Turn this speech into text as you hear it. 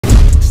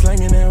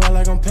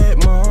pet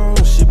my own.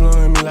 She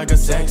blowing me like a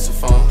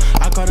saxophone.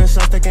 I call the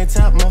shots, they can't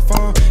tap my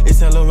phone. It's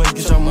hella way,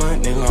 get your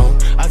money long.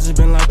 I just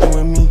been locked in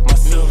with me,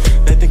 myself.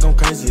 They think I'm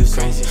crazy as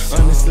crazy.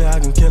 Honestly, I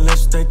can kill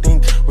less what they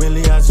think.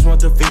 Really, I just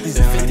want the 50s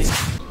and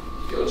 100s.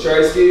 Yo,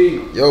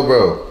 Trayyy. Yo,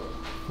 bro.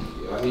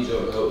 Yo, I need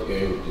your help,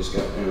 gang. Just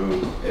got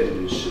edit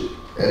this shit.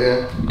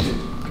 Edit?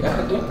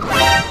 Goddamn.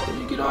 Where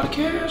you get all the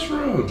cash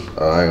from? I ain't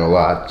gonna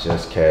lie, I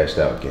just cashed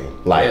out, gang.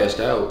 Like, Cashed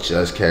out?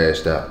 Just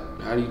cashed out.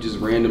 How do you just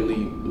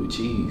randomly do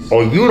cheese?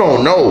 Oh, you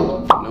don't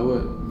know. You know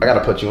what? I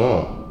gotta put you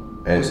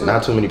on. And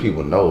not too many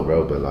people know,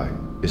 bro, but like,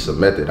 it's a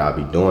method I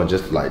be doing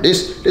just like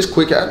this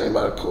quick out there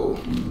about cool.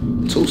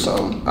 2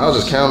 something. I was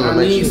just counting to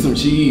make sure. I need some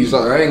cheese.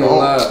 I ain't gonna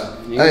lie.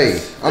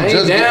 Hey, I'm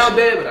just down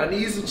bad, but I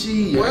need some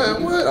cheese.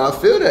 What? I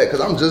feel that, cause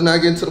I'm just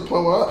not getting to the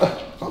point where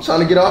I'm trying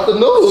to get off the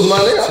noodles, my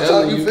nigga. I'm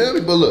trying, you feel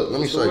me? But look, let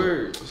me show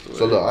you.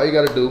 So look, all you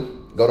gotta do,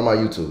 go to my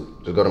YouTube.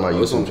 Just go to my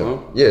YouTube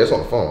channel. Yeah, it's on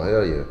the phone.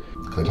 Hell yeah.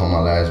 Click on my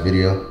last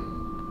video.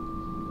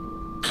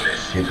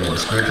 Hit that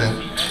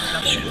description.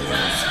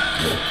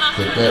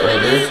 Click that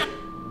right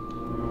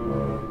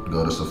there.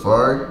 Go to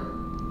Safari.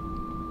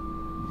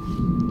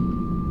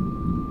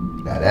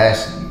 Now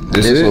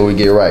this is what we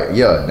get right.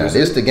 Yeah, now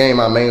this the game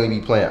I mainly be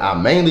playing. I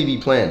mainly be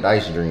playing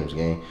Dice Dreams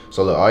game.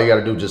 So look, all you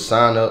gotta do, just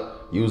sign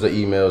up, use the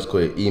emails,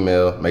 quick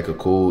email, make a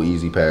cool,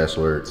 easy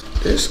password.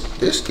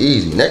 It's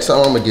easy. Next time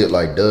I'm gonna get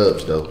like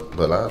dubs though,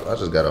 but I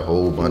just got a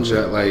whole bunch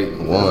of like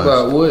ones.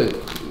 About what?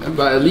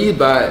 About at least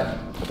I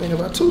think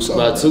about 2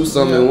 something. About 2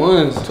 something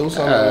ones. 2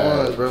 something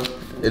ones, bro.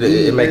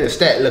 It make the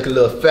stat look a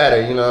little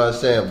fatter, you know what I'm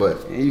saying?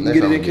 But you can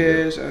get it in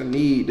cash. I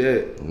need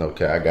that.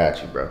 Okay, I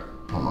got you, bro.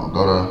 Hold on,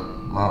 go to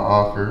my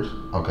offers.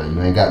 Okay,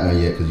 you ain't got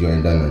none yet because you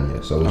ain't done none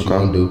yet. So what you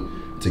gonna do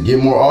to get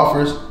more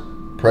offers?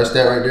 Press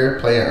that right there.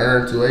 Play and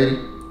earn 280.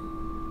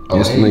 Oh,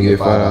 yes, and get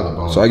 $5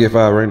 bonus. So I get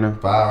 5 right now.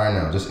 5 right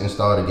now. Just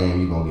install the game.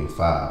 You gonna get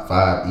 5.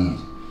 5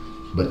 easy.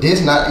 But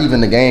this not even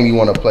the game you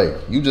want to play.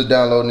 You just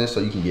downloading this so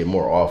you can get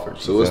more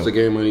offers. So what's the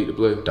game I need to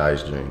play?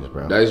 Dice Dreams,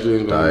 bro. Dice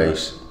Dreams, bro.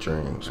 Dice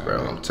Dreams, bro.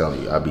 Right. I'm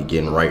telling you, I be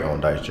getting right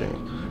on Dice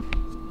Dreams.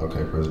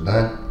 Okay, press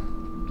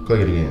done. Click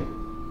it again.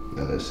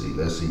 Now let's see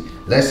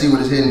what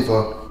it's hitting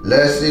for.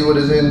 Let's see what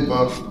it's hitting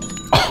for.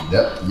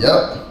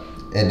 Yep.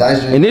 And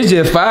Dice Dreams. And it's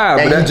just 5.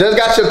 And you just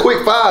got your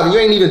quick 5 and you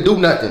ain't even do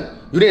nothing.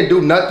 You didn't do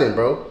nothing,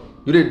 bro.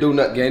 You didn't do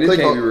nothing. Gang, this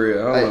can't be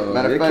real.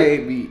 Matter of fact,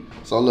 can't be.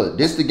 So look,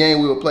 this is the game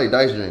we will play,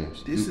 Dice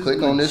Dreams. You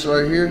click on this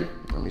right here.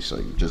 Let me show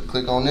you. Just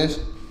click on this.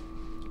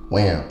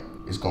 Wham.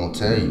 It's gonna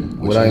tell you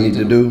what I need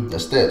to do. The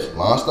steps.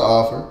 Launch the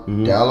offer.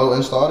 Download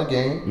and start the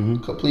game.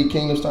 Complete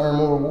Kingdoms to earn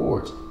more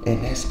rewards.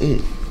 And that's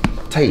it.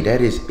 Tell you,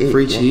 that is it.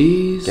 Free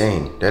cheese?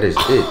 Gang, that is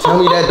it. Tell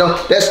me that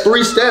don't. That's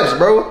 3 steps,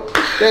 bro.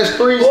 That's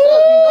 3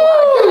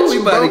 steps. We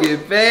about to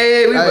get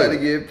paid. We about to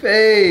get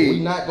paid. We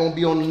not gonna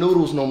be on the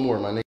noodles no more,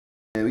 my nigga.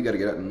 Man, we gotta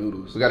get out the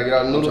noodles. We gotta get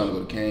out the noodles? I'm trying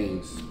to go to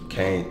Cane's.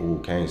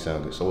 Cane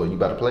sound good. So what, you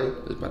about to play?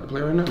 It's about to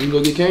play right now. We can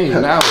go get Cane's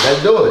now.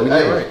 Let's do it.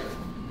 Let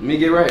me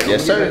get right.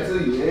 Yes, sir.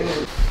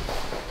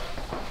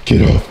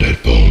 Get off that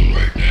phone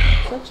right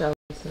now. What y'all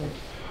say?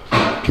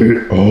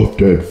 Get off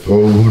that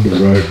phone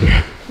right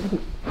now.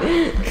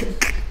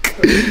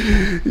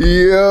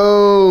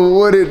 Yo,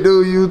 what it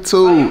do,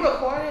 YouTube? Are you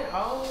recording?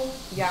 Oh,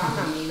 yeah, I'm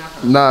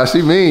not mean. Nah,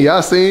 she mean.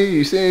 Y'all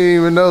seen? She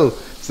didn't even know.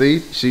 See,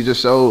 she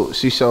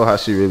showed how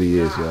she really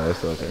is, y'all.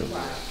 That's okay.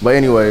 But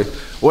anyway,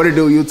 what it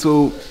do,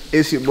 YouTube?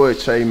 It's your boy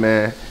Trey,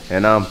 man,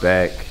 and I'm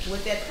back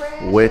with that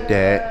pressure. With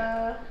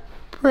that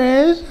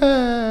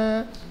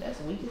pressure. That's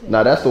weak as hell.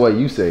 Nah, that's the way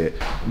you say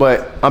it.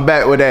 But I'm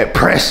back with that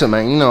pressure,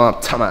 man. You know what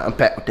I'm talking about. I'm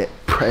back with that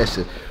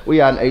pressure.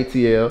 We out in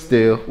ATL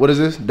still. What is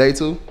this? Day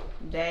 2?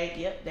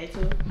 Day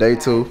 2. Day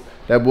 2.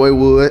 That boy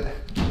Wood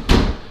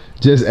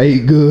just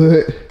ate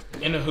good.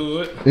 In the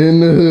hood. In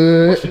the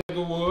hood. What's your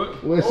nigga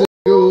Wood? What's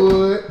your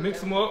Wood?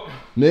 Mix them up.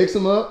 Mix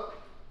them up.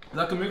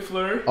 Like a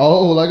McFlurry.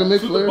 Oh, like a McFlurry.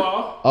 Super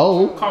ball.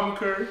 Oh. Call me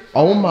Curry.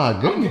 Oh my I'm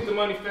goodness. gonna get the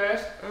money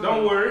fast.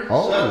 Don't worry.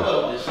 Oh.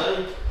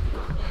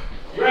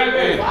 Right,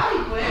 baby.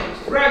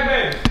 Right,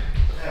 baby.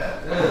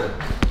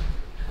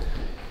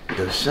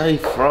 The Shay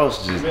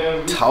Frost just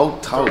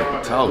talk. Start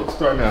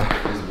now.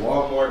 It's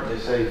Walmart, the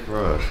Shay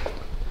Frost.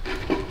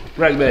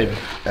 Right, baby.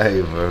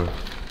 Hey, bro.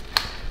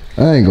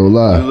 I ain't gonna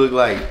lie. You look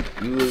like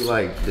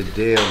the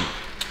damn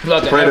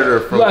predator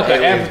from like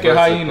an Aliens African vs.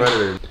 hyena.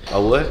 Predator.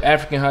 A what?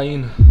 African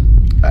hyena.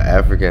 An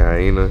African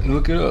hyena.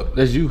 Look it up.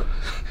 That's you.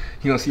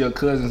 You gonna see your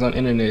cousins on the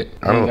internet.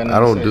 I don't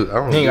do that.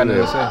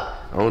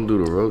 I don't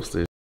do the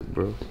roasted,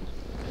 bro.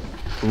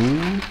 I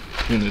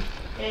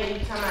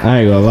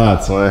ain't gonna lie,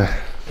 twin.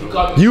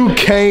 You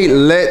can't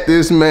let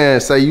this man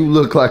say you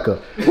look like a,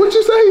 what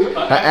you say?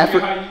 An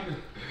African.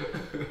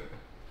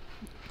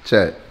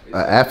 Chat. An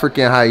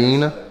African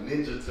hyena.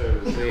 Ninja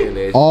Turtle saying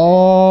that.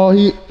 Oh,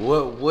 he.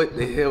 What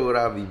the hell would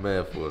I be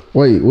mad for?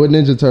 Wait, what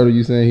Ninja Turtle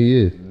you saying he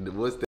is?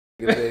 What's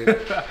that name?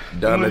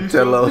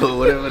 Donatello or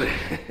whatever.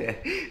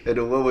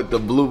 The one with the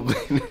blue.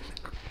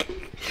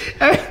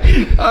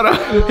 Hey, hold on.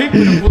 He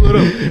finna pull it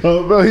up.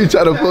 Oh, bro, he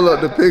trying to pull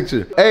up the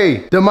picture.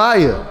 Hey,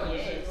 Demaya,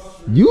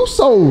 you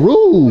so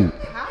rude.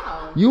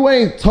 How? You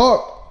ain't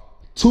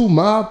talk to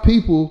my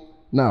people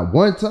not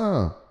one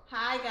time.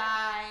 Hi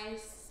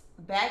guys,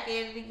 back at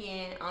it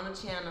again on the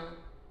channel.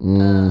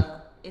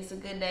 It's a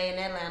good day in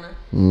Atlanta.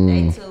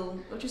 Day 2.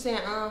 What you saying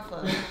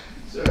for?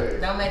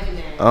 Don't make me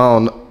mad. I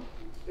don't know.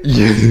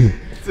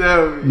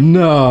 Tell me.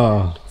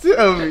 Nah.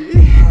 Tell me.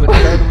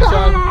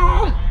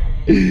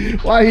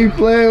 Why he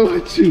playing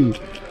with you?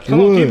 Come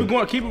on, keep it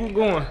going, keep it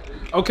going.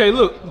 Okay,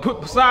 look,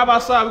 put side by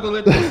side, we're gonna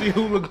let them see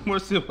who look more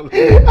similar.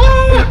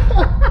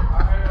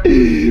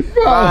 He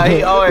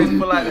always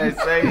pull out that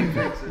same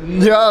picture.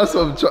 Y'all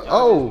some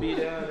oh.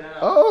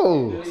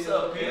 What's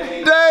up,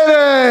 Day?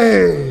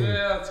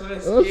 Let's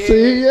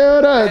see,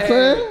 that's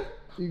man.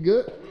 You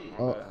good?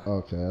 Oh,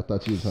 okay. I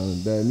thought you was trying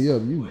to dab me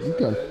up. You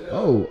kind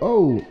of.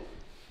 Whoa.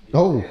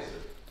 Whoa.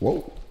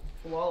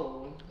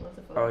 What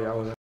the fuck? Oh, y'all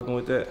was fucking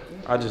with that?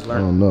 I just I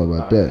learned. don't know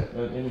about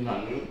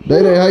that.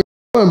 Day, how you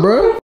doing,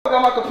 bro? I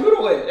got my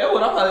computer wet. That's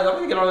what I'm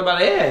gonna get on about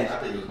the ass. I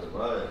think it was the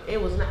blood.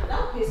 It was not.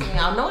 Don't piss me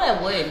off. No,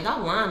 that wasn't.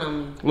 Don't line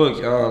on me.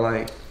 Look, y'all,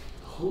 like,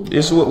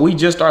 this is what we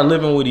just started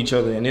living with each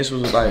other, and this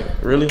was like,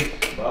 really?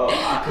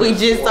 We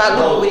just started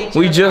living with each other.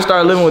 We just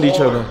started living with each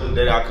other.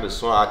 That I could have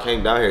sworn I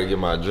came down here to get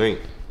my drink,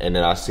 and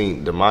then I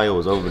seen Demaya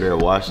was over there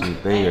washing the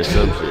thing or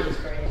some shit.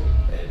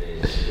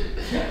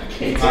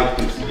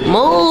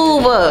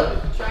 Move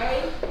up.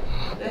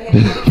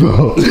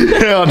 Bro,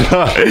 hell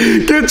nah.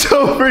 Get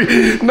your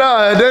free.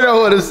 Nah, they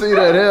don't want to see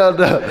that. Hell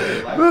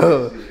nah.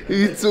 Bro,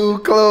 he too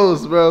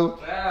close, bro.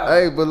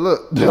 Hey, but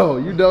look, no,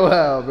 you know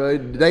how, bro.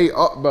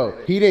 Bro,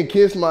 he didn't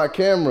kiss my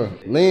camera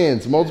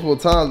lens multiple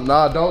times.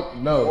 Nah,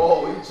 don't, no.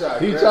 Whoa,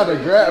 He tried to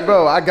grab,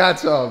 bro. I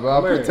got y'all, bro.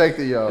 I'm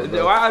protecting y'all,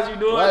 bro. Why is you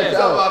doing Watch that?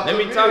 out. Let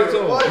me talk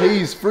to him.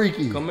 He's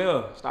freaky. Come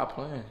here, stop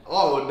playing.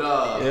 Oh,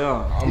 nah.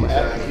 Yeah. I'm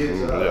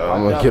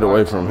gonna get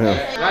away from him.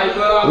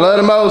 Love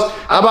the most.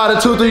 I bought a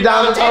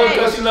 $2-3 toe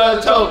because she love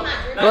the toe.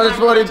 Run the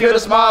 40 to the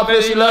small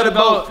bitch, she love the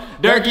boat.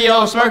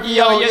 Durky-o,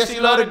 Smirky-o, yes, she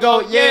love the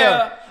goat,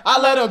 yeah. I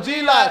let him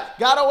G-Lock.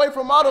 Got away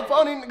from all the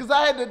phony niggas,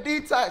 I had to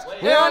detox.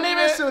 We don't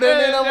even shoot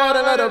it, and I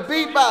wanna let him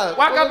beatbox.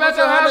 Walk up at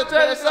your house,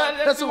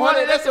 that's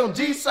 200, that's some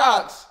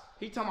G-Socks.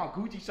 He talking about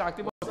Gucci socks,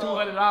 they bought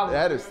 $200.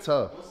 That is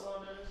tough.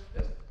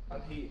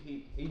 He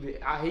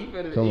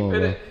finna, Come on,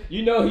 man.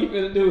 you know he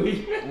finna do,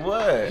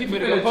 What? he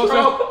finna go post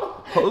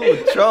up.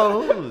 Who?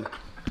 Troll? Who?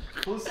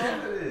 Who said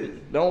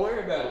it? Don't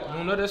worry about it. You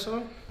don't know that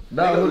song?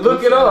 No,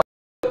 Look it up.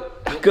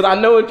 Cause I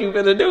know what you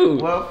finna do.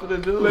 What I'm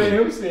finna do? Let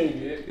him sing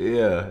it.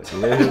 Yeah,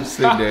 let him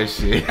sing that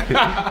shit.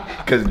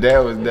 Cause that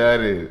was not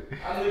it.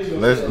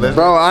 Let's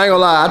bro, I ain't gonna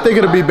lie. I think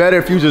it'd be better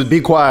if you just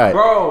be quiet.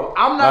 Bro,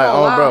 I'm not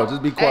gonna lie. bro,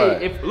 just be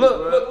quiet. Hey,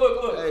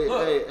 look.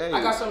 Hey.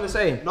 I got something to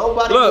say.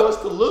 Nobody wants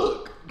to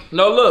look.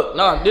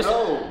 No,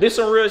 this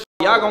some real shit.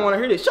 Y'all gonna wanna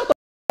hear this. Shut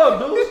the up,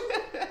 dude.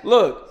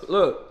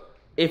 Look.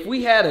 If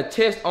we had a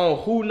test on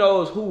who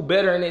knows who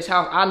better in this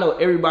house, I know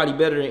everybody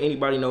better than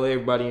anybody know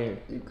everybody in.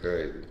 You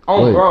crazy.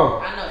 Oh, Wait. bro.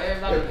 I know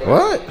everybody.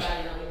 What?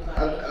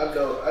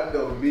 I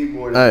know me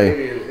more than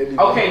anybody.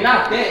 Okay,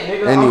 not that,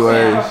 nigga.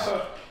 Anyways. I'm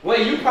saying,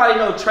 wait, you probably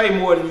know Trey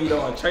more than me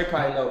though, and Trey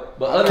probably know.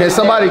 But other Can than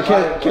somebody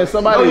that, can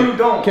somebody No, you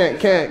don't.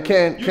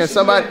 can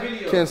somebody You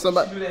should do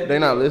that they video.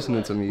 not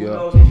listening to me, Who yo.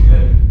 knows who's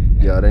better?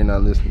 Yeah, they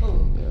not listening to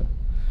me, yeah.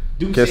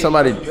 Dude Can said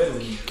somebody you better than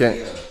me.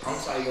 can I'm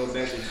sorry, go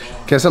back to the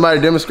song. can somebody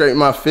demonstrate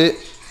my fit?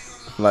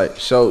 Like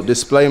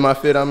display my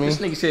fit, I mean. This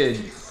nigga said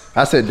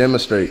I said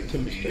demonstrate.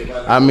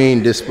 I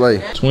mean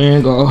display.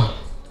 Twin go.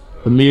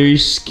 Amiri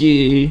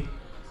ski.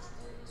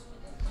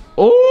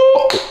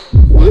 Oh,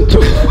 what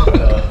the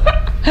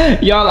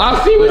fuck? Y'all,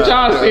 I see what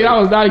y'all said. I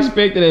was not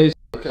expecting that.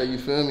 Okay, you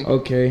feel me?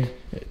 Okay.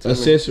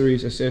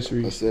 Accessories.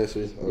 Accessories.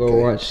 Go Okay.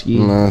 watch ski. You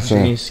know what I'm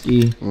saying? Chain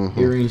ski.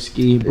 Earring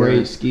ski.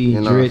 Braid ski. You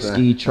know what I'm Dread saying?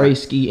 ski. Tray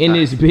ski. In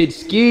this bitch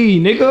ski,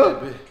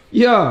 nigga.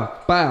 Yeah.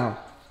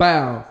 Bow.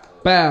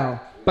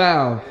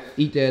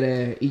 Eat that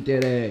ass.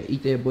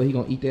 Eat that boy. He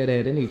gonna eat that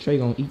ass. That nigga Trey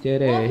gonna eat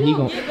that ass. He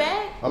gonna. Get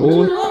back.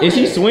 Oh, is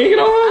he swinging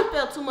on I her?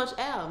 felt too much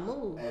air.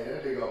 Move. Hey,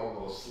 that nigga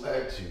almost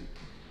slapped you.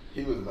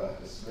 He was about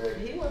to smack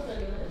you. He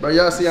wasn't. Bro,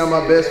 y'all see how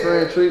my best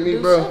friend treat me,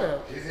 Dude, bro? shut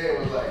up. His head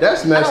was like,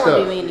 That's messed I don't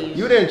up. wanna be mean to you.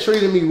 You didn't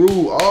treated me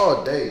rude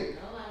all day.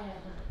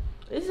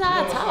 This is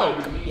how I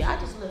talk. Y'all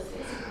just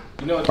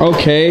listen.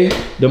 Okay.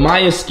 The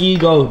Maya ski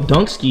go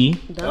dunk ski,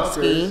 Don't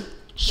ski.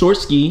 short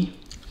ski,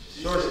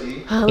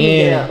 Shorty, Let me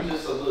get and up. you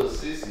just a little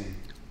sissy.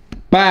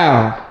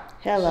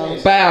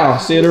 Hello. bow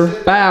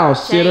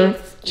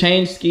sitter,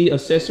 chain ski,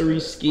 accessory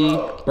ski,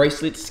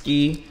 bracelet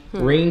ski,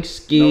 ring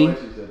ski,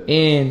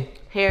 and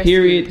Hair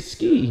period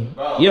ski.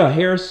 Yeah,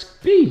 hair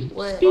ski.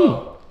 What? Ski.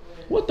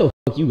 What the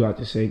fuck you got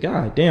to say?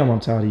 God damn,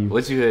 I'm tired of you.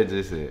 What you had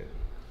just said?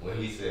 When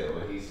he said,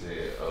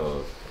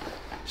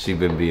 she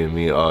been being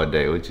me all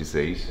day. What you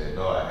say? You said,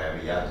 no, I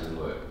haven't. Y'all just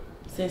what?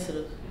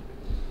 Sensitive.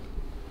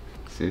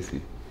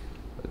 Sissy.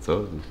 I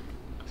told you.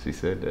 She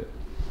said that.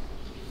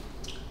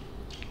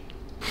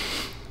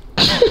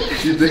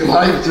 You think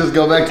life just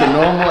go back to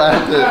normal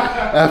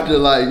after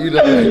like you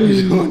know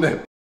you doing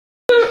that?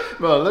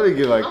 Bro, let me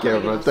get my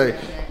camera.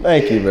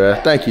 Thank you, bro.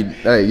 Thank you.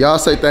 Hey, y'all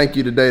say thank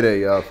you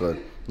today, y'all for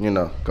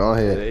go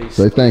ahead.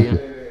 Say thank you.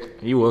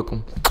 You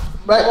welcome.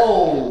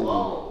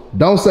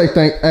 Don't say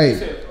thank.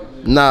 Hey.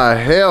 Nah,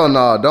 hell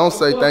no. Don't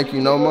say thank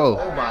you no more.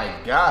 Oh my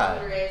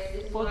God.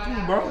 Fuck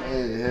you, bro.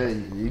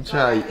 Hey, you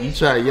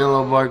try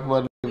yellow mark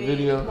my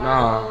video?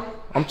 Nah,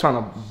 I'm trying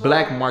to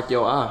black mark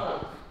your eye.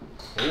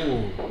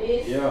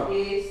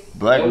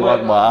 Black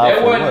mark my eye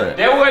for what?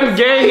 That wasn't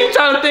gay. He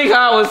trying to think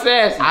how I was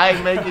sassy. I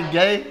ain't making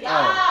gay.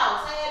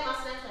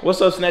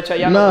 What's up, Snapchat?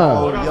 Y'all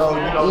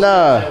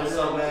Nah.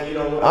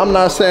 I'm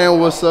not saying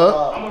what's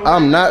up.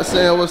 I'm not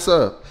saying what's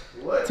up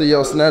to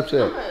your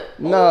Snapchat.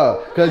 Nah,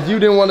 cause you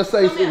didn't want to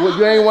say.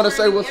 You ain't want to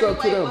say what's up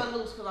to them.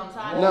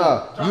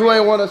 Nah, you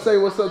ain't want to say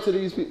what's up to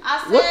these people.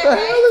 What the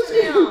hell is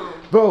this,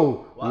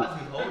 bro? Why is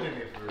he holding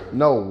it for real?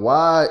 No,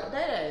 why?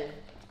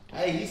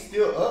 Hey, he's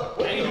still up.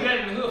 Hey, you got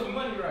in the hood for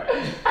money, right?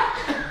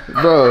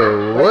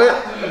 Bro,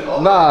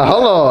 what? Nah,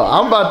 hold on.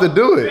 I'm about to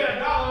do it.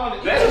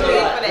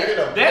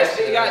 That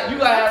shit you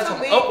gotta have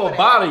some upper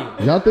body.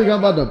 Y'all think I'm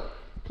about to?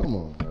 Come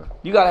on, bro.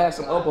 You gotta have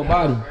some upper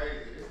body.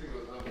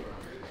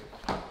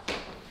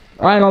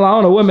 I ain't gonna lie, I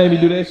don't know what made me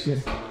do that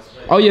shit.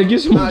 Oh yeah, get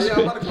some more shit.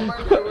 I'm about to come back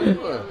there. What you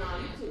doing?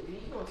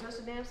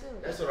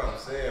 That's what I'm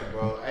saying,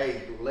 bro.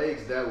 Hey,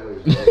 legs that way,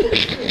 bro.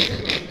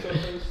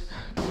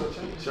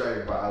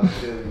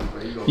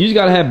 You just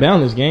gotta have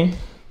balance, gang.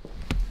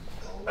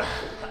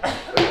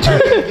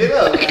 Get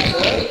up.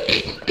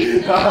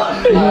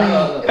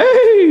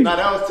 Hey. Nah,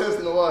 that was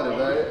testing the water,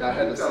 man. I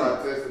had to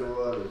start testing the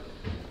water.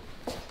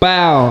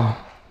 Bow.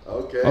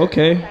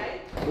 Okay.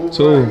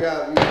 Two.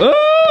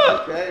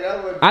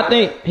 I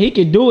think he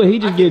can do it. He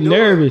just get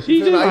nervous. He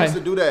just I used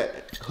to do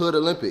that. Hood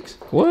Olympics.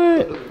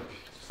 What?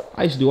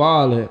 I used to do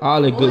all that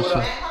good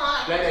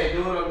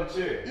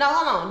shit. No,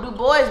 hold on. Do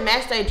boys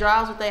match their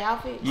draws with their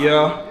outfits?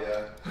 Yeah.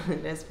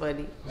 That's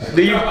funny.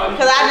 Do you?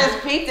 Cause I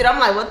just peeped it. I'm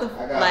like, what the?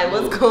 Like,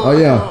 what's going on? Oh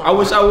yeah. I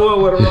wish I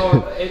would with a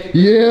wrong.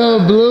 Yeah,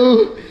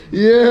 Blue.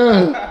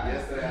 Yeah.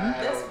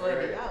 That's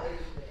funny.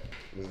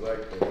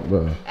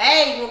 Bro.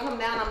 Hey, you gonna come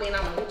down? I mean,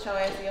 I'm gonna hit your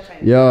ass in your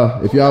face.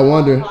 Yeah, if y'all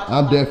wonder,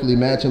 I'm definitely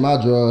matching my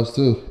drawers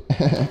too.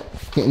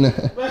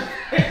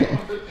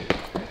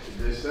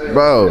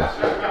 Bro.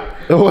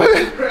 What?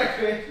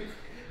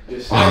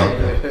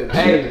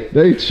 Hey,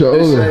 they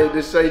trolling.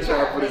 This Shay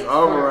trying to put his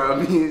arm around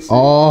me and shit.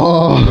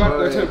 Oh.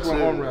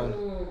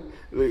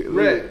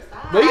 Red.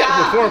 But you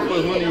gotta perform for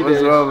us one of you What's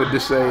days. wrong with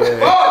this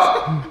Shay ass?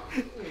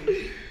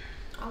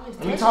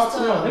 Let me talk to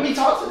them. Let me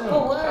talk to them.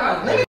 For what?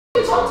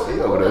 He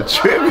over there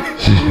tripping.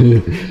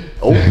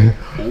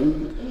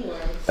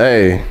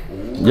 Hey,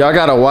 y'all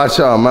gotta watch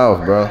y'all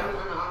mouth, bro.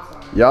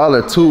 Y'all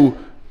are too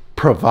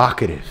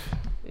provocative.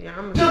 Yeah,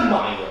 I'm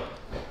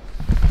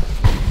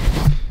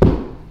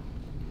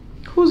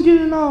Who's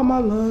getting all my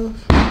love?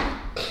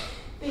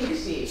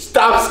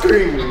 Stop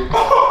screaming.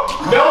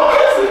 Don't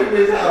listen to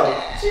this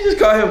house. She just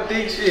called him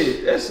thick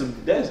shit.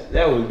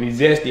 That would be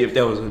zesty if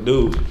that was a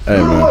dude.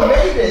 Hey,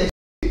 man.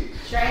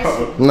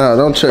 Nah,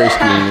 don't chase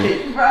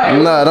me.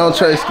 Nah, don't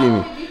chase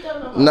me.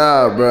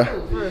 Nah, bro.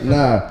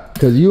 Nah,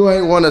 cause you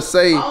ain't wanna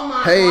say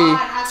hey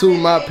to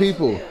my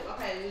people.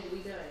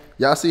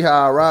 Y'all see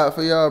how I ride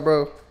for y'all,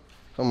 bro?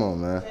 Come on,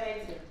 man.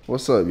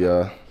 What's up,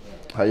 y'all?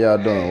 How y'all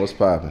doing? What's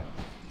poppin'?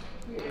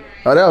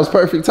 Oh, that was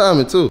perfect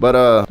timing too.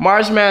 But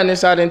March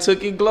Madness, I done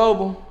took it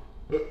global.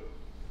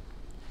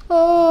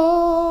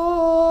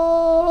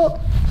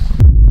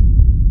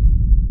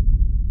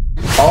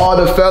 all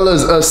the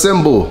fellas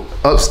assemble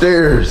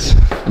upstairs.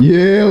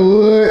 Yeah,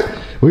 what?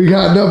 We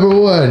got number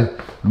one,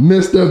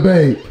 Mr.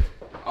 Bape.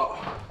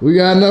 We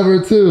got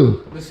number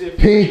two,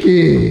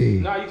 Pinky.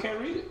 No, you can't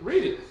read it.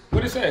 Read it.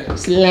 What it say?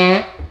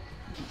 Slap.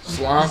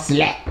 Slime.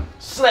 Slap.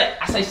 Slap.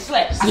 I say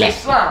slap. I say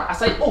slime. I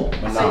say oh.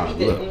 I say eat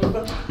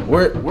that.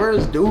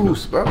 Where's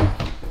Deuce, bro?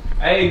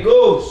 Hey,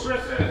 Goose.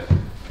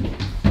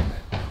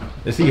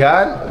 Is he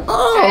hiding?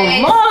 Oh,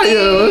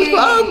 Mario, what's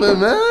poppin',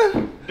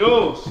 man?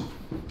 Deuce.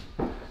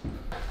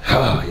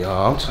 Oh,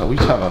 y'all, we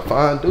trying to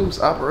find Deuce.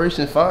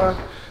 Operation Find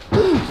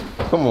Deuce.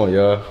 Come on,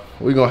 y'all.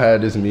 We gonna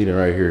have this meeting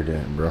right here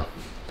then, bro.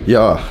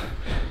 Y'all,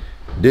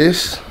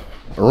 this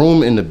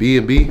room in the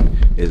B&B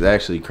is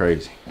actually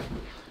crazy.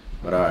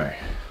 But all right.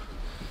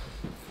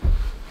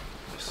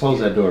 Let's close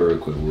that door real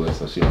quick, Wood,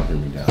 so she don't hear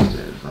me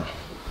downstairs, bro.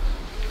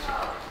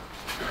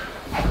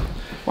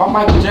 Why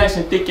Michael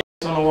Jackson thick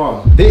ass on the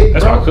wall? Thick,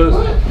 that's bro. my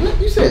cousin.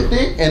 What? You said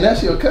thick, and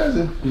that's your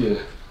cousin? Yeah.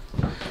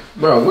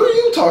 Bro, what are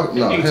you talking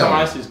about? Nigga talking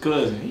about his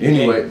cousin.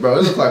 Anyway, bro,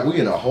 it looks like we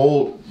in a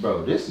whole,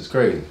 bro, this is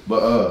crazy.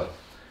 But all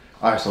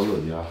right, so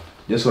look, y'all.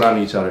 This is what I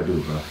need y'all to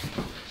do, bro.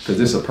 Cause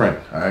this is a prank,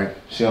 all right?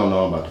 She don't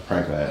know I'm about to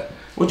prank her at.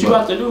 What you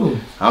about to do?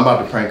 I'm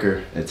about to prank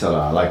her and tell her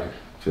I like her.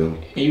 Feel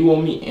me? And you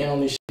want me in on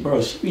this shit,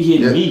 bro? She be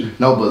hitting me.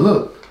 No, but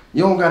look,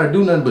 you don't gotta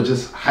do nothing but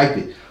just hype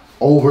it.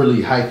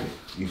 Overly hype it.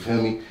 You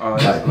feel me?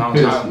 Like,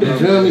 you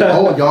feel me?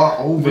 Oh,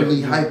 y'all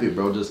overly hype it,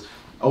 bro. Just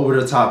over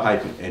the top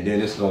hype it. And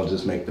then it's gonna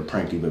just make the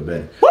prank even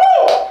better. Woo!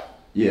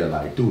 Yeah,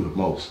 like do the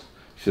most.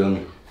 Feel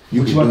me?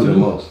 You can do the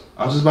most.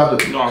 I'm just about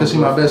to, cause she's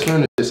my best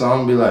friend, so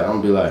I'm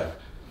gonna be like,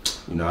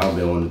 you know, I've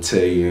been wanting to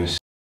tell you and shit.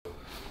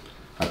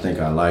 I think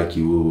I like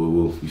you, woo, woo,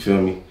 woo. You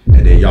feel me?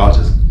 And then y'all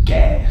just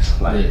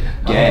gas. Like,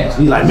 gas.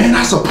 He like, man,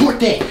 I support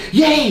that.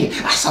 Yeah,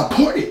 I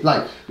support it.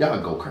 Like, y'all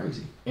go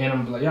crazy. And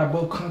I'm like, y'all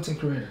both content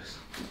creators.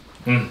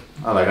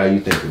 I like how you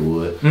think it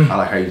would. I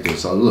like how you think.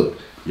 So look,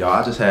 y'all,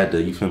 I just had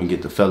to, you feel me,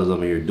 get the fellas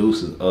over here,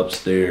 Deuces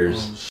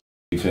upstairs.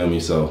 You feel me?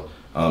 So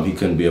he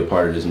couldn't be a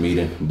part of this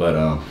meeting, but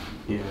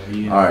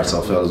yeah. All right,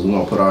 so fellas, we're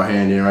gonna put our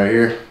hand in right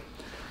here.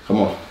 Come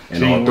on,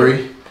 and on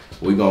 3,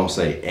 we gonna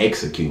say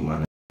execute, my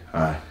nigga.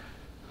 All right,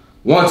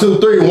 1, 2,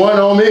 3, 1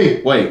 on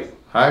me. Wait,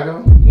 how I go?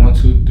 1,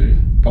 2, 3,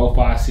 4,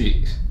 5,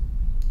 6.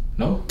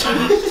 No.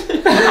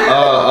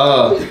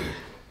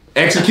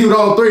 Execute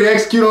on 3.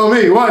 Execute on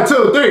me. 1,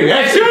 2, 3.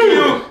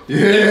 Execute.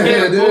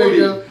 Yeah, there you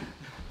go.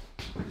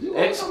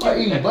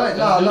 Execute. Butt.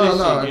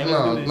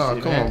 No,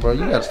 come on, bro. You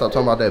gotta stop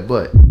talking about that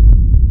butt.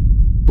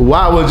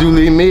 Why would you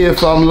leave me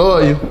if I'm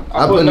loyal?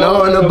 I put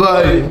no in the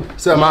buddy.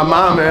 Said my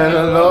mama and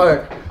the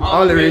Lord.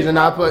 Only reason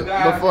I put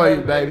before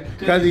you, baby.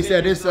 Cause he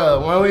said this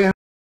when we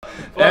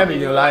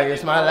you like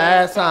it's my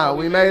last time.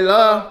 We made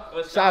love.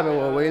 Shopping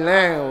when we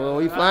land. When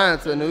we flying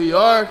to New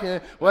York.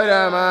 And what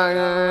am I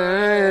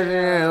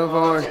gonna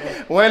for?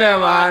 When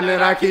am I? And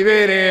then I keep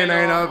it in.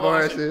 Ain't no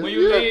forces. When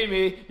you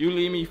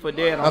leave me for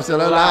dead. I'm still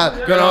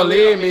alive. Girl, don't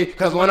leave me.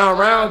 Cause when I'm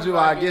around you,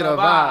 I get a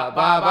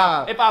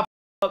vibe. If I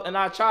up and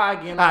I try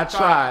again, I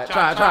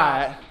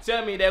tried.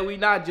 Tell me that we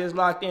not just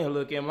locked in.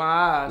 Look in my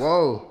eyes.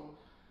 Whoa.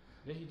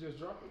 Did he just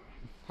drop it?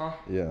 Huh?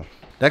 Yeah.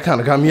 That kind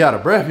of got me out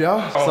of breath,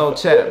 y'all. So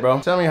chat, bro.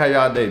 Tell me how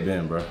y'all day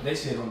been, bro. They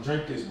said don't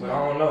drink this, but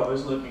I don't know.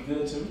 It's looking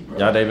good to me, bro.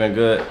 Y'all day been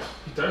good?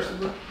 You thirsty,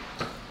 bro?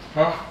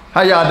 Huh?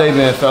 How y'all day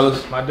been,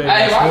 fellas? My day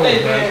Hey,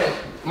 been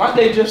smooth, my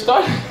day just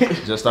started.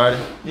 Just started?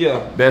 Yeah.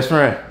 Best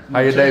friend, how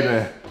your day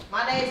been?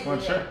 My day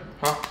is good.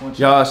 Huh?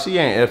 Y'all, she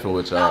ain't effing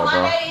with No, y'all, my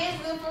bro. day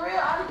is good for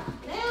real.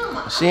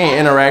 Damn. She ain't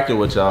interacting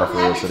with y'all I'm for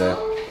real happy today.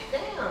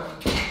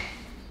 too.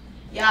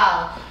 Damn.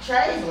 Y'all,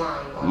 Trey's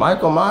lying.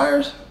 Michael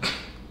Myers?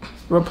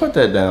 Bro, put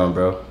that down,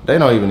 bro. They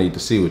don't even need to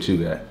see what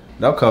you got.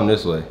 They'll come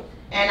this way.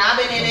 And I've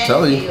been in that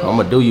Tell you, field.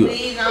 I'ma do you.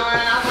 Please don't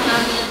run off when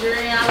I'm in the jury.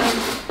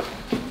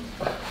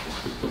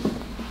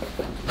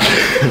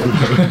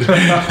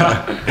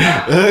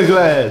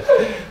 Glass.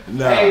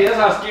 Nah. Hey, that's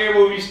how scary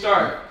movies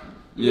start.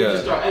 Yeah.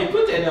 Just start, hey,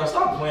 put that down.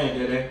 Stop playing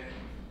that, eh?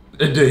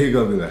 And then he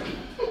gonna be like,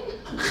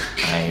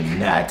 I'm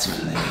not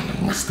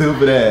playing.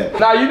 Stupid ass.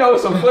 Nah, you know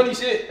some funny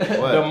shit.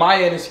 What? The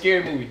Maya and the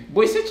scary movie.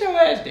 Boy, sit your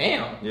ass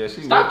down. Yeah,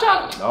 she Stop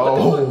trying.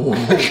 Oh.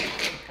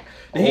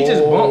 Did he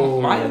just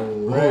bump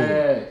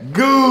Maya?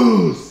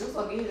 Goose. This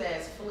gonna get his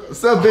ass flipped.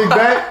 What's up, big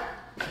back?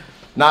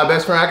 Nah,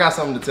 best friend, I got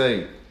something to tell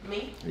you.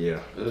 Me? Yeah.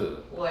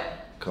 What?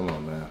 Come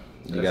on, man.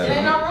 You There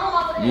ain't no got room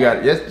over there. You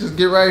got. Yes, just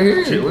get right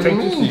here. What do you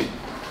mean?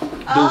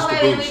 Oh,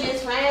 baby, we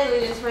just friends. We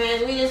just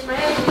friends. We just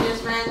friends. We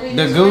just friends. We The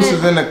just goose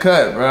friends. is in the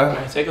cut, bro.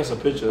 Hey, take us a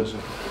picture or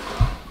something.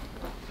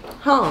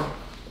 Huh?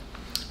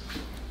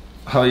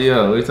 Oh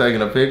yeah, we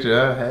taking a picture.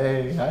 Huh?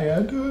 Hey, how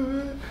y'all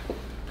doing?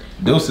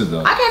 Deuces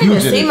though. I can't even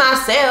see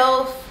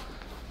myself.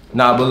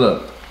 Nah, but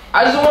look.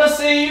 I just want to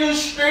see you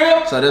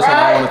strip. So this is what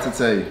I wanted to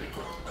tell you.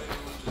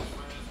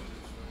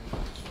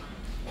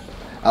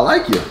 I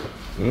like you.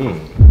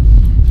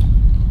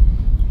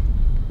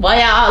 Why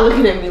y'all all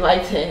looking at me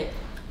like that?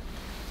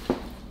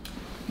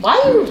 Why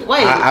you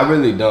wait? I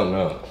really don't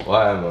know.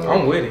 Why am I?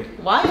 I'm with it.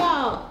 Why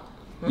y'all?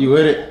 You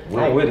with it?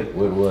 I'm with it.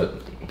 With what?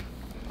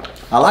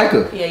 I like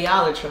her. Yeah,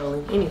 y'all are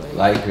trolling. Anyway.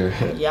 Like her?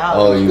 Y'all.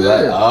 Oh, you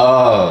like?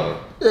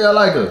 Oh. Yeah, I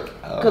like her.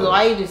 Cause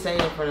why you just saying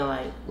in front of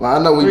like? Well,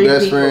 I know we 3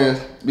 best people. friends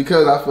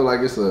because I feel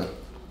like it's a.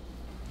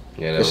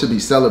 Yeah, It should be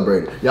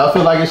celebrated. Y'all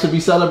feel like it should be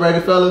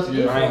celebrated, fellas?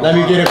 Yeah. Let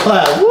me get a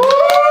clap. Woo!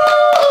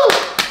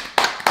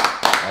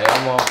 Hey,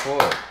 I'm all for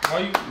it. Why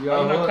you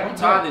I'm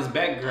tired of this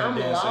background I'm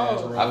dance lost.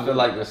 ass room. I feel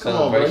like the Come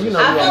on, bro. celebration. You know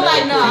I we feel got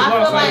like that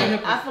no.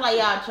 kid. I feel like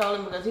y'all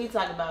trolling because he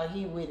talking about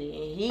he with it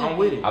and he. I'm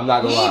with it. I'm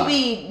not gonna lie.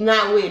 He be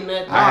not with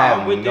nothing. I have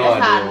I'm with no this.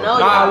 That's how I idea. know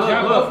Nah,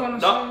 y'all.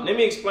 look. No, let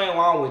me explain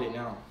why I'm with it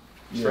now.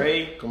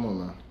 Trey, Come on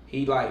now.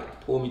 he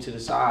like pulled me to the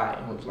side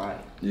and was like,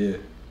 Yeah.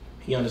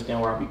 he understand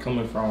where I be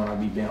coming from when I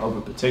be being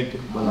overprotective,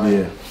 but like,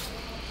 Yeah.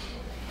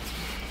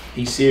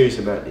 he's serious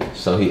about this.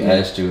 So he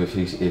asked you if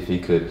he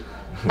could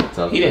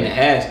talk. He didn't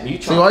ask me.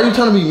 You See, why you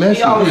trying to be messy?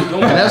 He always doing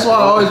And that's that. why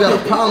I always got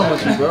a problem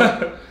with you,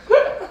 bro.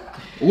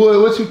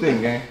 What you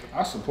think, gang?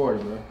 I support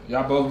it, bro.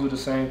 Y'all both do the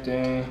same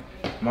thing.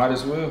 Might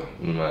as well.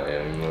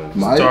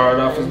 Mike?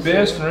 Started off as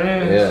best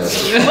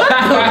friends. Yeah.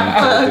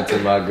 You took it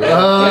to my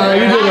girl.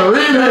 You did a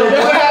remix.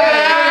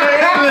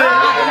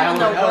 That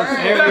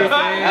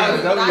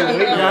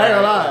Yeah, I ain't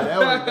gonna lie.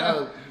 That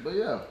was, but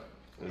yeah.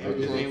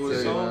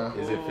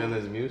 Is it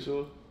feelings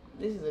mutual?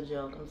 This is a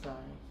joke. I'm sorry.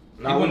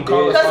 Nah, wouldn't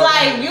call dead. us- Cause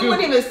like you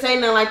wouldn't even say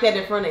nothing like that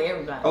in front of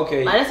everybody.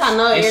 Okay. Like that's how I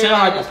know It everybody.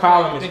 sounds like the just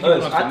problem like- is think he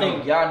us. wants I to think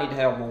know. y'all need to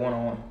have a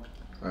one-on-one.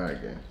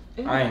 Alright, gang.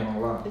 I ain't gonna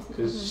lie,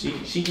 cause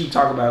she keep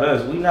talking about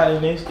us. We not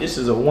in this. This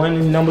is a 1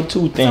 and number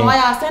 2 thing. So why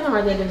y'all standing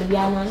right there then if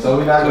y'all know? So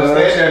we not gonna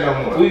stay there no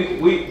more.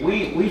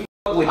 We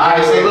fuck with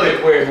Alright, so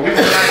look. where we If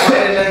we not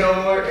staying there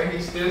no more and he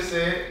still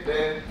said,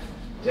 then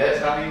that's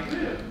how he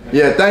feel.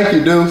 Yeah, thank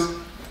you, Deuce.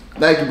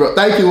 Thank you, bro.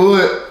 Thank you,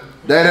 Wood.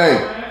 Day.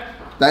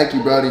 Thank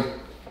you, buddy.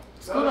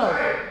 Scoot up.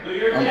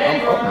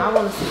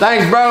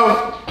 Thanks,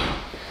 bro.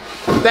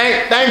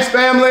 Thanks,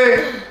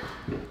 family.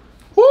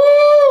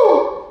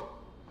 Woo!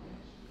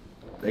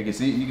 They can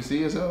see. You can see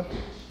yourself.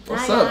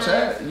 What's Hi, up, guys.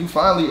 Chad? You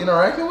finally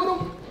interacting with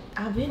them?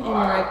 I've been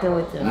interacting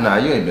with them. Nah,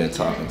 you ain't been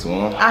talking to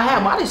him. I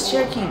have. Why does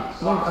chair keep?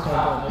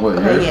 Okay, What,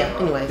 okay, yours? yeah.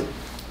 Anyways.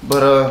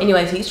 But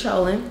Anyways, he's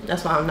trolling.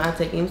 That's why I'm not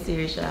taking him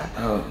serious, y'all.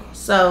 Oh.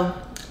 So,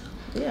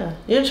 yeah,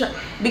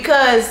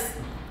 because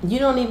you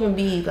don't even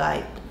be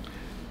like,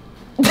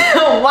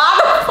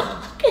 why the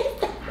fuck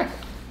is that?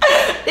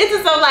 This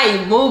is some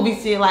like movie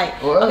shit. Like,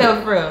 What?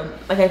 okay, for real.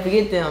 Okay,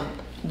 forget them.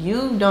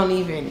 You don't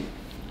even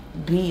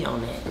be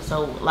on that.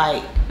 So,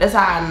 like, that's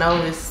how I know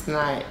it's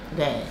not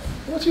that.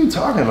 What you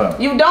talking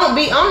about? You don't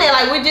be on there.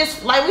 Like, we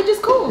just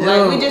cool. Yeah,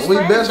 like, we just we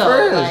friends. best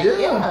though. friends. Like,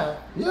 Yeah.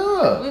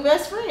 Yeah. we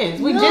best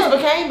friends. We Yeah. just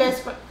became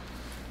best friends.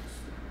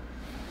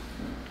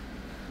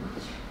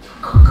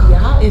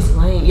 Y'all is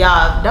lame.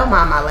 Y'all, don't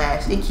mind my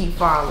lash. It keep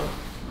falling.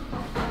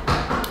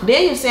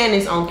 Then you saying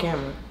this on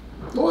camera.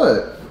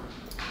 What?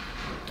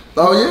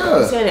 Oh You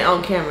yeah. saying it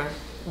on camera.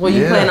 Were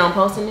you Yeah. planning on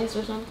posting this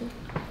or something?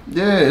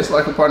 Yeah, it's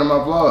like a part of my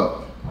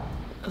vlog.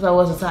 So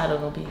what's the title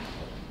gonna be?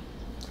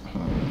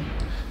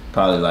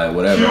 Probably like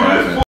whatever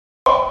happened.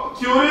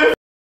 Cute.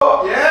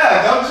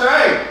 Yeah, come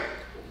train.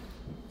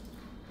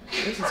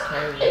 This is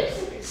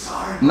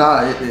crazy.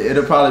 Nah,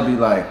 it'll probably be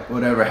like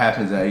whatever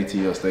happens at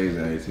ATL stays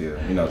in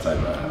ATL. You know, type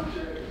of.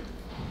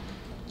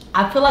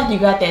 I feel like you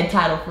got that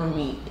title from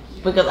me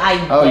because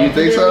I. Oh, you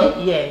think so?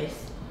 definitely- Yes.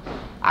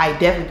 I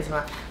definitely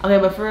smile. Okay,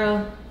 but for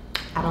real,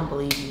 I don't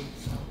believe you.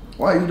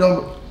 Why you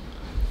don't?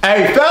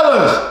 Hey,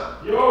 fellas.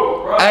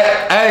 Yo, bro.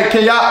 Hey,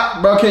 can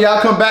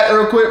y'all come back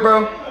real quick,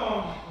 bro?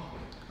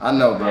 I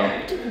know, bro.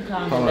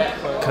 Hold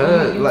on.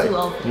 Cause you like, too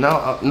old.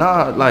 no,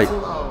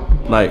 Too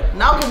old. like.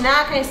 No, because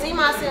now I can't see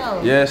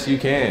myself. Yes, you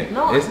can.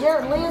 No, It's,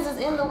 your lens is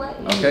in the way.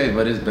 okay,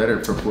 but it's better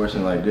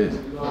proportion like this.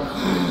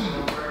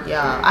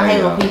 Yeah, I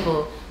hate when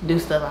people do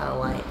stuff I don't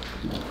like.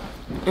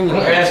 Don't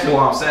Anyway, ask me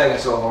why I'm sagging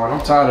so hard.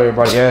 I'm tired of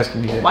everybody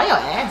asking me that. why your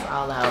ass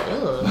all out?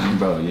 Ugh.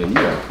 Bro, yeah, you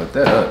gotta put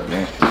that up,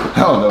 man. I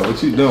don't know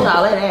what you doing.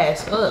 All that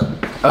ass. Ugh.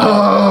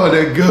 Oh,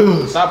 the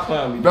goose. Stop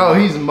playing with me. Bro,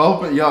 he's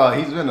moping, y'all.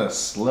 He's been a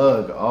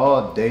slug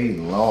all day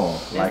long.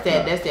 That's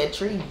that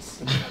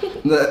trees.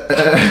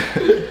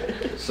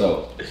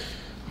 So,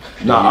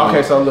 nah.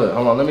 Okay, so look,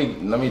 hold on.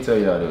 Let me tell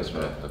y'all this,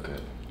 man. Okay.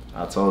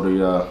 I told her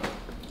y'all,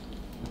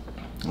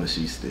 but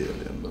she still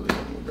didn't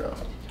believe me, bro.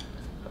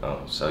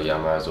 So y'all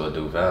might as well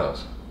do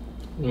vows.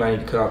 You might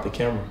need to cut off the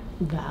camera.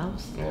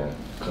 Vows. Yeah.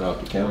 Cut off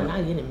the We're camera.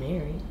 not getting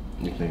married.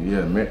 You think,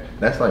 yeah,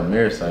 that's like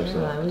marriage type Yeah,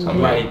 stuff. like, we I You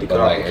mean, might need to but cut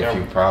off like the if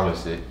camera. you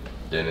promise it,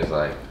 then it's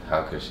like,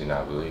 how could she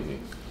not believe you?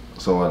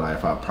 So what, like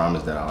if I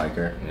promise that I like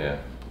her, Yeah.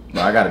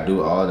 but I gotta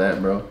do all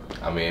that, bro.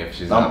 I mean, if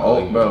she's I'm not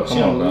old, believing bro. you, She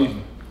Come on, don't bro. believe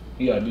you.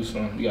 You gotta do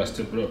something. You gotta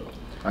step it up.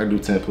 I can do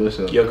 10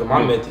 push-ups. Yo, cause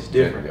my method's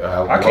different.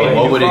 I can't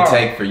what do would it 5.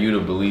 take for you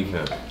to believe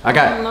him? I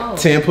don't know. got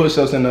 10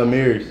 push-ups in the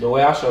mirrors. The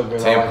way I show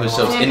girls, 10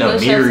 push-ups 10 in a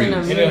push-ups mirror. in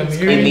a mirror.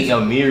 In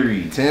the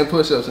mirror. 10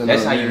 push-ups in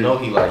That's the how mirror. you know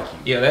he like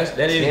you. Yeah, that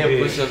is 10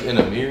 big. push-ups in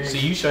a mirror. See,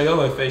 you show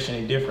your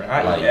affection different.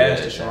 I Like, eat ass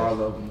yeah, to show yeah. I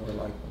love him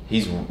more like.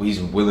 He's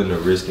willing to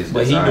risk his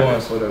But he desire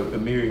doing for the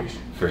mirrors.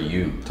 for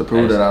you. To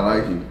prove that I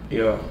like you.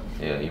 Yeah,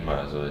 Yeah, you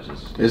might as well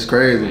just It's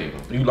crazy. believe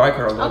him. you like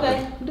her a lot.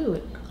 Okay, do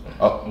it.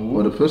 Oh,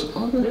 With a push-up?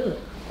 Okay. Do it.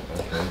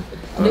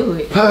 Do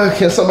it.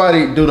 Can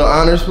somebody do the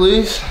honors,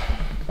 please?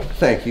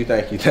 Thank you. In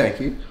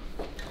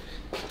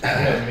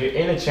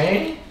a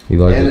chain? You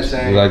like And it? the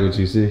same. You like what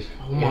you see?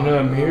 In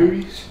the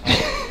mirrors?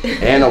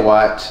 And a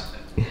watch.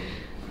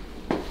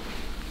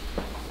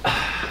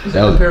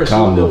 That was a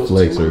combo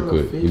flex real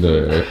quick. You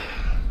know that, right?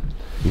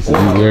 You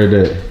said you wear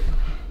that.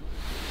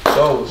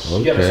 So,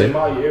 you gotta Okay. say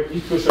my ear.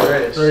 You push your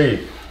ass.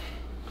 3,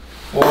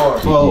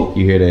 4,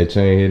 You hear that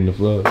chain hitting the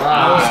floor?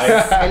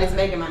 5, And it's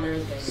making my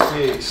nerves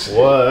bad. 6,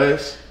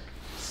 was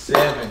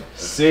 7,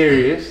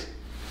 serious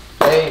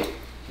 8,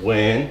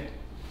 when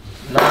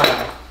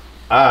 9,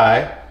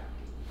 I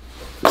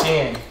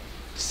 10.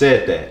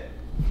 said that.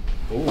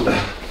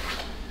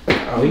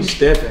 Oh, he's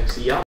stepping.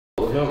 See, y'all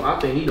with him. I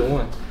think he the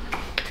one.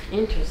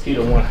 Interesting. He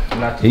the one.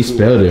 Not the He two.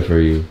 spelled it for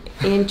you.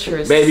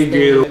 Interesting. Baby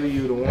girl. Baby,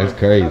 you the one. That's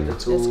crazy. Not the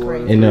two, That's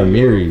crazy. In the three,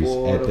 mirrors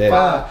four, at the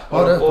that. 5,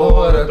 or the 4,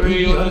 or the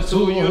 3, or the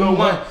 2, you the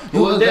one.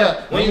 Who was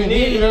there when you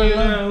needed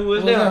who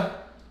was there?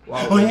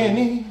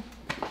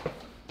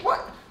 What?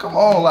 Come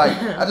on, like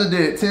I just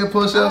did 10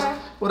 push-ups. Alright.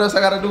 What else I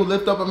gotta do?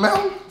 Lift up a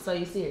mountain? So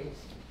you serious?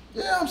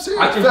 Yeah, I'm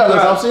serious. I think Fellas,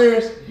 you got- I'm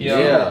serious.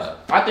 Yeah.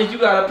 I think you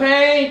gotta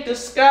paint the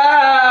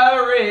sky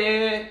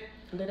red.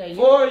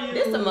 For you.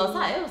 This the most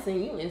I ever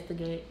seen you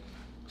instigate.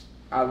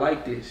 I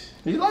like this.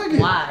 You like it?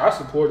 Why? I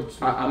support it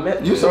too. I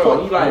met You you.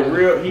 support- He like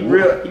real. He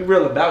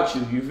real about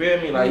you. You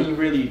feel me? Like he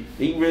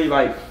really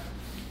like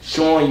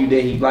showing you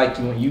that he like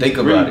you, and you Think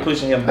really about it.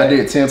 pushing him I back.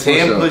 did 10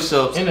 10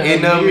 push-ups. push-ups In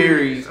in the the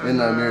mirrors. mirrors. In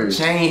the mirrors.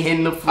 Chain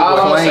hitting the All floor.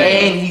 I'ma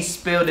say- And he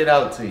spelled it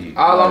out to you.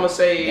 All I'ma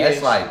say That's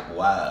is like,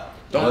 wow.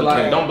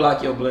 don't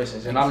block your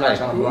blessings, and I'm not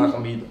trying to block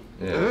them either.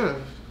 Yeah.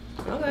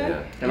 Okay.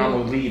 Yeah. And I'm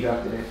gonna leave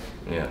after that.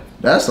 Yeah.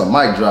 That's a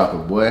mic dropper,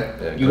 boy.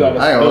 Yeah, You got.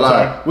 I ain't gonna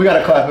lie. We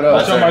gotta clap it up.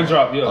 What's your mic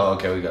drop? Yeah. Oh,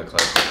 okay, we got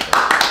clap.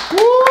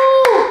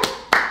 Woo!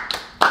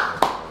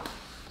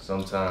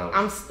 Sometimes.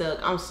 I'm stuck.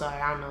 I'm sorry.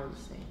 I don't know what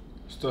to say.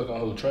 Stuck on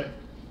who, Trey?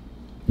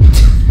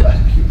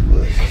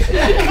 Boy, get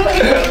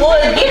out.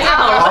 Boy, get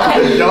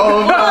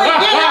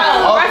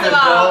out. First of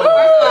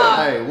all.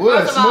 Hey,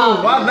 Wood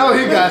smooth. I know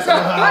he got some.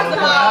 First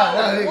of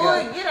all,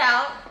 boy, get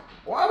out.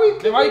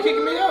 Why you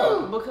kicking me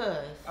out? Because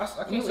I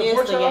you can't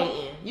support y'all.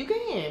 instigating. You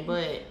can,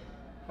 but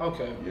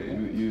Okay.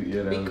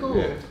 Yeah, be cool.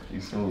 Yeah, you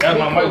smooth. That's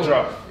my mic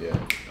drop. Yeah.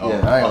 Yeah, I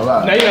ain't gonna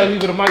lie. Now you gotta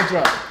leave it a mic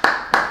drop.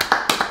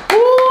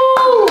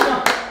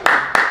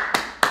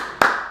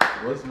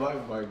 What's my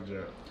mic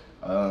drop?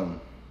 I don't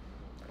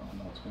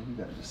know, Twin. You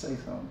gotta just say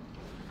something.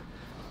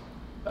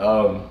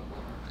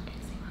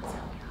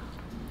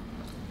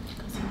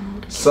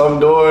 Some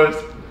doors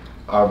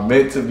are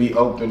meant to be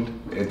opened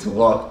and to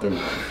walk through.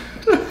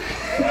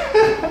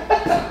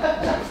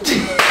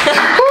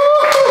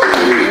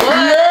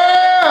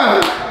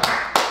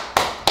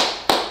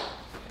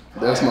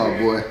 That's my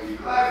boy.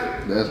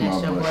 That's my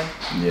your boy. boy.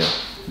 Yeah.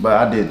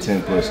 But I did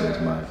 10 push-ups,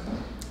 man.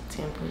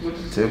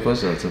 10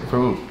 push-ups to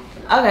prove.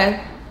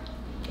 Okay.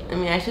 Let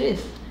me ask you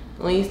this.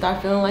 When you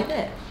start feeling like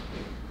that,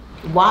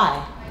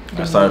 why?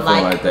 I started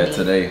feeling like me? that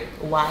today.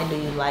 Why do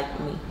you like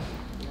me?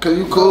 Cause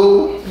you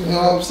cool, you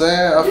know what I'm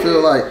saying?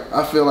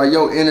 I feel like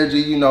your energy,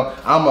 you know,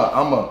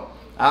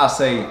 I'll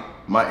say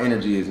my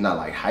energy is not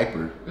like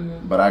hyper,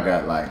 but I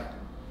got like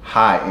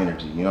high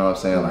energy, you know what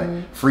I'm saying?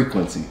 Like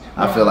frequency.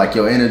 I feel like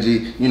your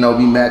energy, you know,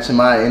 be matching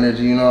my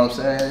energy, you know what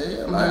I'm saying?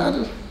 Yeah, like I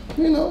just,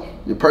 you know,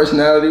 your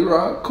personality,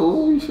 right?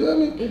 Cool, you feel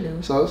me? It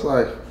do. So it's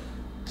like,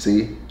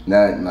 see,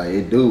 now like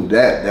it do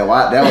that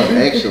was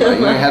extra. Like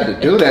you didn't have to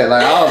do that.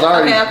 Like I was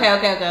already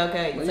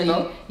Okay. But, So you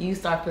know. you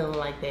start feeling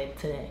like that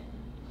today.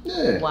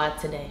 Yeah. Why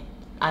today?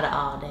 Out of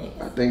all days.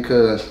 I think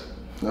cause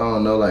I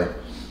don't know, like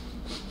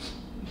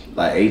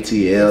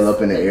ATL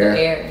up in the air.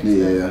 and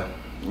Yeah,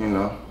 you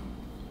know.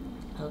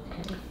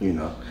 Okay. You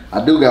know.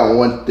 I do got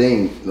one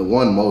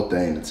more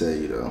thing to tell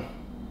you though.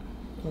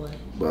 What?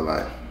 But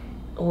like,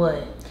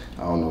 What?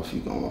 I don't know if you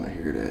gonna want to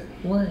hear that.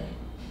 What?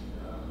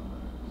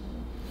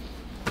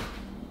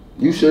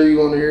 You sure you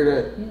want to hear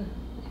that?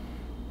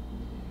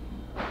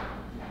 Yeah.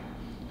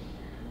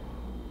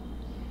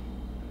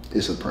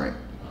 It's a prank.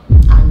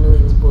 I knew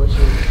it was bullshit.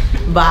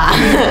 Bye.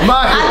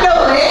 I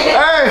knew it.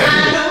 Hey. I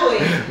knew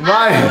it. Mike. I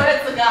swear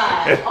to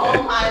God.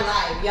 All my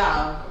life,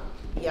 y'all.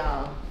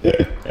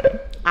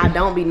 I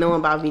don't be knowing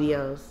about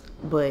videos,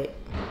 but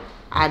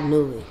I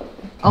knew it.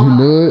 You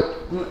knew it?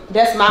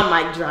 That's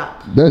my mic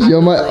drop. That's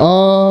your mic?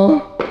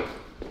 Oh.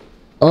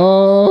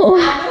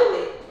 I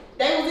knew it.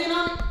 They was in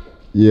on it.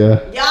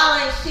 Yeah. Y'all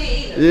ain't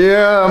shit either.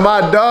 Yeah,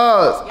 my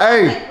dogs. Y'all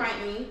Hey, can't prank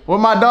me. where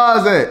my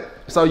dogs at?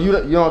 So you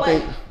don't What?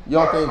 think? I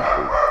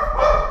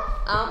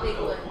don't think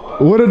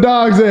what. Where the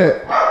dogs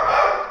at?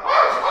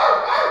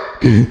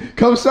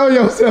 Come show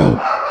yourself.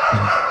 Where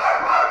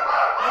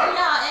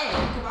y'all at?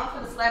 Cause I'm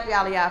finna slap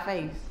y'all in y'all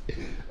face.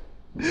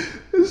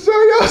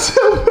 Show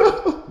yourself, bro.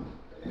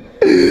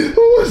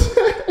 Who was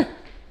that?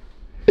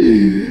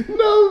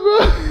 No, bro.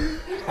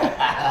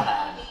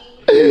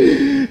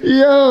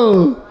 Yo.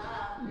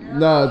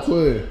 Nah,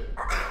 twin.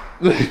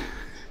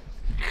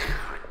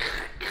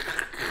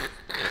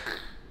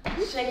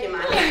 Shaking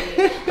my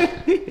head.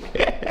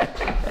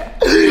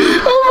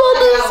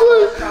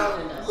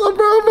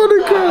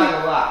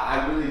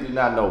 I really did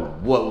not know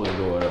what was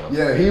going on.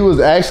 Yeah, we was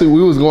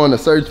going to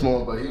search for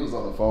him, but he was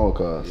on the phone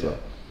call, so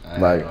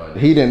like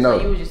he didn't know.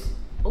 You was just,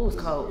 it was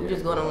cold. You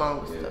just going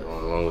along with stuff.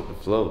 Going along with the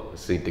flow. I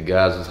see the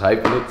guys was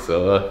hyping it,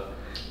 so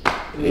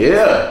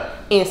yeah.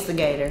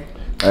 Instigator.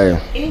 Hey,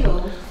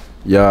 Ew.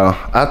 y'all,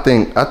 I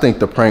think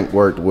the prank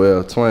worked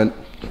well. Twin,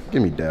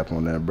 give me dap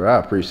on that, bro. I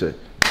appreciate it.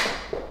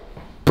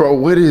 Bro,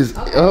 what is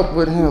up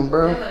with him,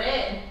 bro? Remember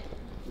that.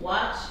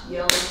 Watch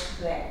your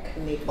back,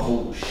 nigga.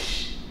 Oh shit.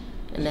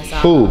 And that's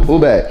all. Who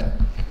back?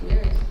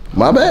 Yours.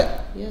 My back?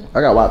 Yeah. I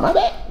got my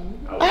back?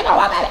 I know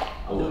what that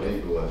I would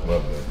hate to watch my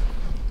back.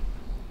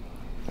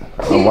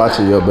 I'm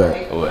watching your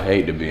back. I would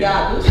hate to be in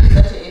y'all that. do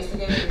such an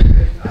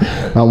instigator.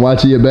 I'm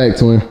watching your back,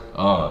 twin.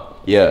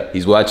 Yeah,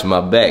 he's watching my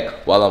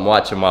back while I'm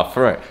watching my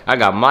front. I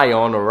got Maya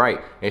on the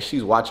right, and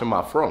she's watching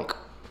my front.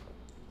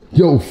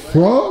 Yo,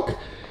 Frank?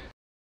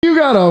 You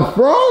got a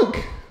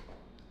Frank?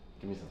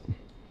 Give me some.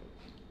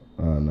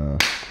 Oh,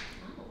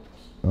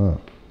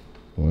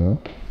 no.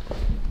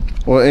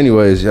 Well,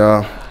 anyways,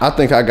 y'all. I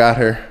think I got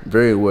her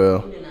very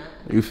well. You did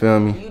not. You feel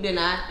me? You did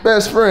not.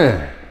 Best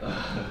friend.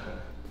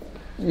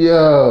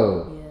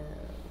 Yo.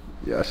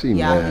 Yeah. Yeah, she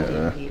Y'all mad,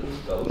 didn't man. get me.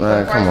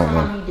 Man, come on,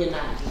 First time man. you did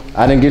not get me.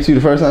 I didn't get you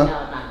the first No, time?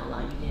 I'm not gonna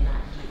lie, you did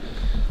not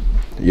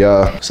get me.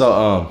 Yeah.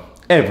 So,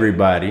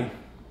 everybody,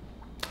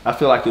 I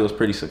feel like it was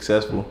pretty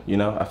successful, you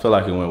know? I feel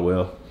like it went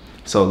well.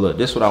 So, look,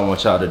 this is what I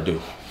want y'all to do.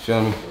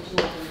 Feel me?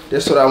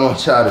 This is what I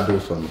want y'all to do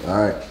for me,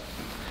 all right?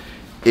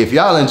 If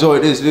y'all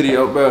enjoyed this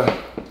video, bro,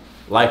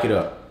 like it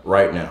up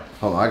right now.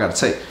 Hold on, I gotta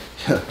take.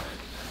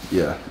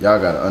 Yeah, y'all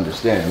gotta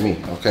understand me,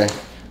 okay?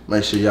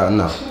 Make sure y'all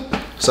know.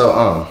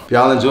 So if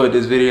y'all enjoyed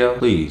this video,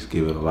 please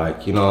give it a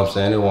like. You know what I'm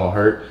saying? It won't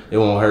hurt. It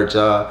won't hurt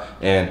y'all.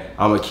 And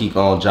I'm gonna keep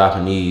on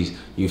dropping these,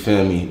 you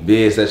feel me,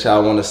 vids that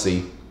y'all wanna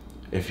see.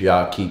 If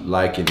y'all keep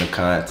liking the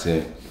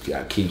content, if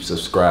y'all keep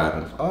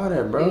subscribing, all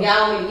that, bro. If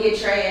y'all want me to get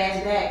Trey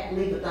ass back,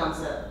 leave a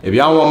thumbs up. If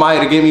y'all want Maya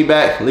to get me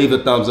back, leave a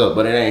thumbs up,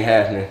 but it ain't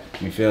happening.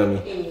 You feel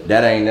me?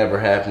 That ain't never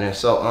happening.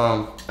 So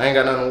I ain't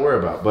got nothing to worry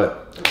about. But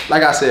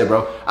like I said,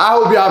 bro, I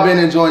hope y'all been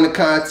enjoying the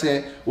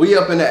content. We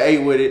up in the 8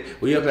 with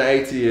it. We up in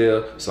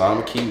ATL. So I'm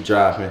gonna keep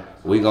dropping.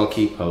 We gonna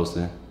keep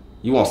posting.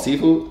 You want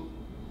seafood?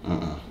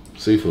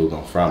 Seafood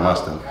gonna fry my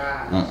stomach.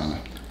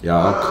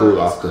 Y'all, I'm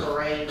cool off the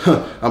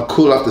I'm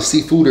cool off the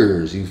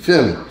seafooders. You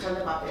feel me? Turn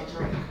up off that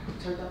drink.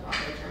 Turn up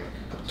off that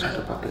drink. Turn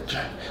up off that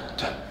drink.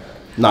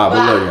 Nah, but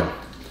love y'all.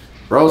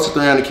 Road to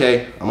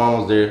 300K. I'm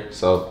almost there.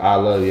 So I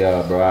love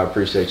y'all, bro. I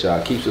appreciate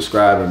y'all. Keep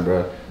subscribing,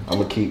 bro. I'm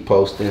gonna keep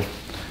posting.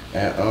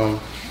 And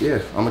yeah,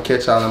 I'm gonna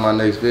catch y'all in my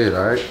next vid,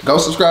 all right? Go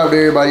subscribe to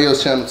everybody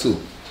else's channel too.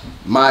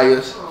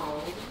 Maya's,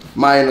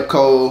 Maya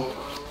Nicole,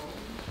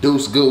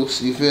 Deuce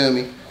Goose, you feel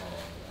me?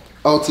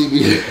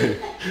 OTB,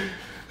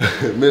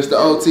 Mr.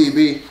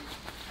 OTB,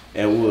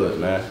 and Wood,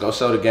 man. Go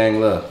show the gang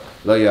love.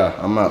 Love y'all,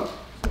 I'm out.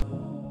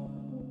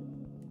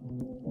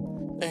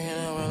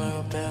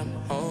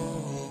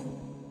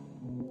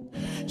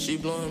 She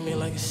blowing me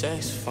like a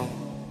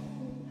saxophone.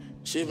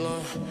 She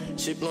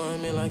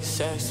blowing me like a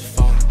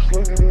saxophone.